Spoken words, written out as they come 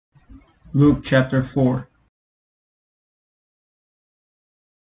Luke chapter 4.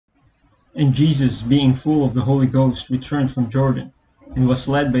 And Jesus, being full of the Holy Ghost, returned from Jordan, and was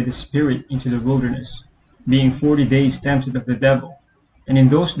led by the Spirit into the wilderness, being 40 days tempted of the devil. And in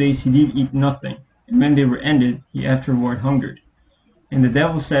those days he did eat nothing, and when they were ended, he afterward hungered. And the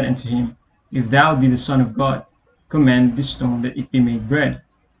devil said unto him, If thou be the Son of God, command this stone that it be made bread.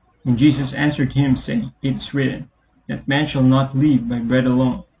 And Jesus answered him, saying, It is written, that man shall not live by bread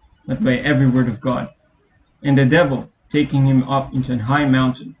alone, but by every word of God. And the devil, taking him up into an high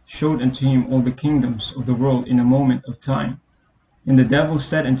mountain, showed unto him all the kingdoms of the world in a moment of time. And the devil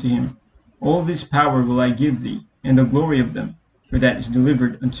said unto him, All this power will I give thee, and the glory of them, for that is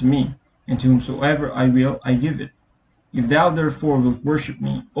delivered unto me, and to whomsoever I will I give it. If thou therefore wilt worship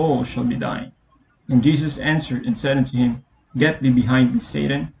me, all shall be thine. And Jesus answered and said unto him, Get thee behind me,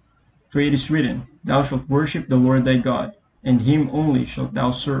 Satan, for it is written, Thou shalt worship the Lord thy God, and him only shalt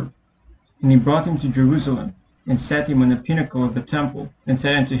thou serve. And he brought him to Jerusalem, and set him on the pinnacle of the temple, and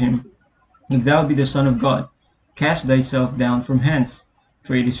said unto him, If thou be the Son of God, cast thyself down from hence,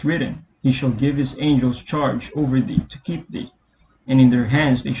 for it is written, He shall give his angels charge over thee to keep thee, and in their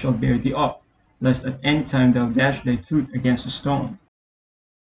hands they shall bear thee up, lest at any time thou dash thy foot against a stone.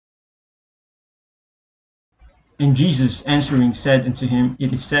 And Jesus answering said unto him,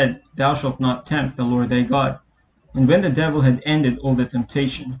 It is said, Thou shalt not tempt the Lord thy God. And when the devil had ended all the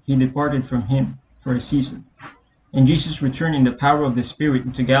temptation, he departed from him for a season. And Jesus returned in the power of the Spirit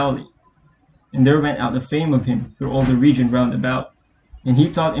into Galilee. And there went out the fame of him through all the region round about. And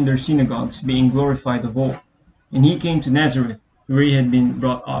he taught in their synagogues, being glorified of all. And he came to Nazareth, where he had been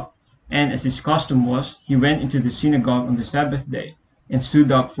brought up. And as his custom was, he went into the synagogue on the Sabbath day, and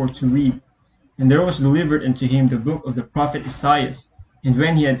stood up for to read. And there was delivered unto him the book of the prophet Isaiah. And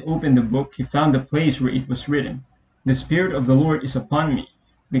when he had opened the book, he found the place where it was written, The Spirit of the Lord is upon me,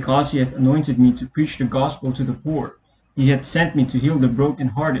 because he hath anointed me to preach the gospel to the poor. He hath sent me to heal the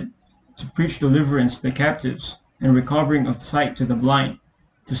brokenhearted, to preach deliverance to the captives, and recovering of sight to the blind,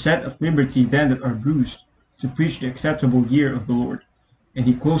 to set at liberty them that are bruised, to preach the acceptable year of the Lord. And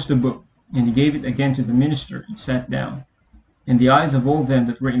he closed the book, and he gave it again to the minister, and sat down. And the eyes of all them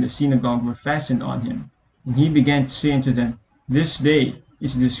that were in the synagogue were fastened on him. And he began to say unto them, This day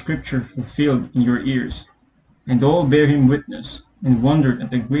is this scripture fulfilled in your ears. And all bare him witness, and wondered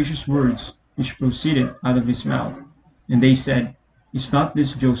at the gracious words which proceeded out of his mouth. And they said, Is not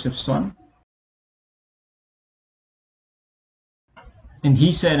this Joseph's son? And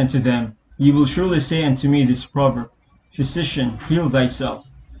he said unto them, Ye will surely say unto me this proverb, Physician, heal thyself.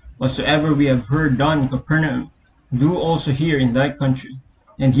 Whatsoever we have heard done in Capernaum, do also here in thy country.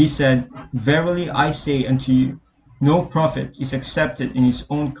 And he said, Verily I say unto you, no prophet is accepted in his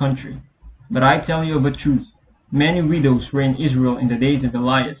own country. But I tell you of a truth, many widows were in Israel in the days of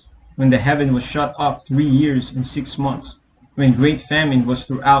Elias, when the heaven was shut up 3 years and 6 months, when great famine was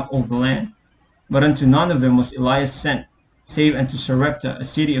throughout all the land. But unto none of them was Elias sent, save unto Sarepta, a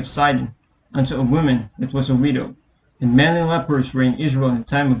city of Sidon, unto a woman that was a widow. And many lepers were in Israel in the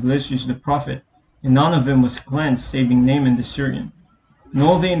time of Eliseus the prophet, and none of them was cleansed, saving Naaman the Syrian. And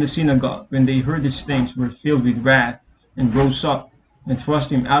all they in the synagogue, when they heard these things, were filled with wrath, and rose up, and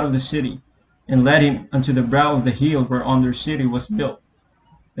thrust him out of the city, and led him unto the brow of the hill whereon their city was built,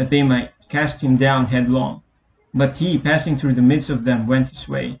 that they might cast him down headlong. But he, passing through the midst of them, went his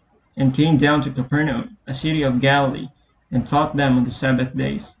way, and came down to Capernaum, a city of Galilee, and taught them on the Sabbath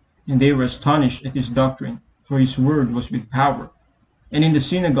days. And they were astonished at his doctrine, for his word was with power. And in the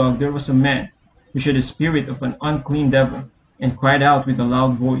synagogue there was a man, which had a spirit of an unclean devil, and cried out with a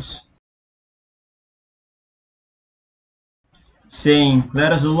loud voice, saying,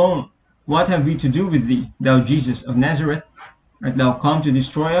 Let us alone. What have we to do with thee, thou Jesus of Nazareth? Art thou come to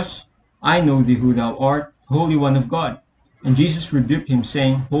destroy us? I know thee who thou art, the Holy One of God. And Jesus rebuked him,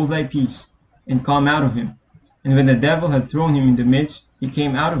 saying, Hold thy peace, and come out of him. And when the devil had thrown him in the midst, he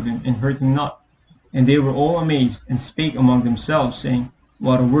came out of him, and hurt him not. And they were all amazed, and spake among themselves, saying,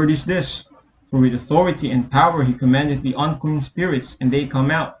 What a word is this! For with authority and power he commandeth the unclean spirits, and they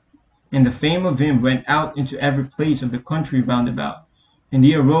come out. And the fame of him went out into every place of the country round about. And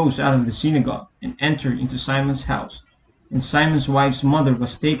he arose out of the synagogue, and entered into Simon's house. And Simon's wife's mother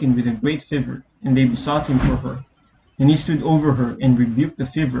was taken with a great fever, and they besought him for her. And he stood over her, and rebuked the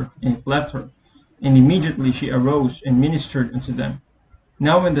fever, and it left her. And immediately she arose, and ministered unto them.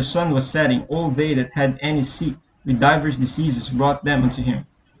 Now when the sun was setting, all they that had any sick with divers diseases brought them unto him.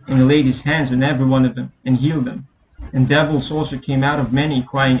 And he laid his hands on every one of them, and healed them. And devils also came out of many,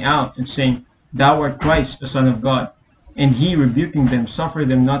 crying out, and saying, Thou art Christ, the Son of God. And he, rebuking them, suffered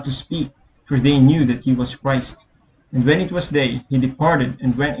them not to speak, for they knew that he was Christ. And when it was day, he departed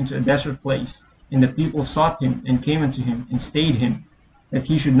and went into a desert place. And the people sought him, and came unto him, and stayed him, that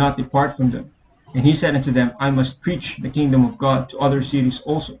he should not depart from them. And he said unto them, I must preach the kingdom of God to other cities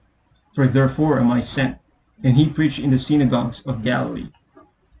also, for therefore am I sent. And he preached in the synagogues of Galilee.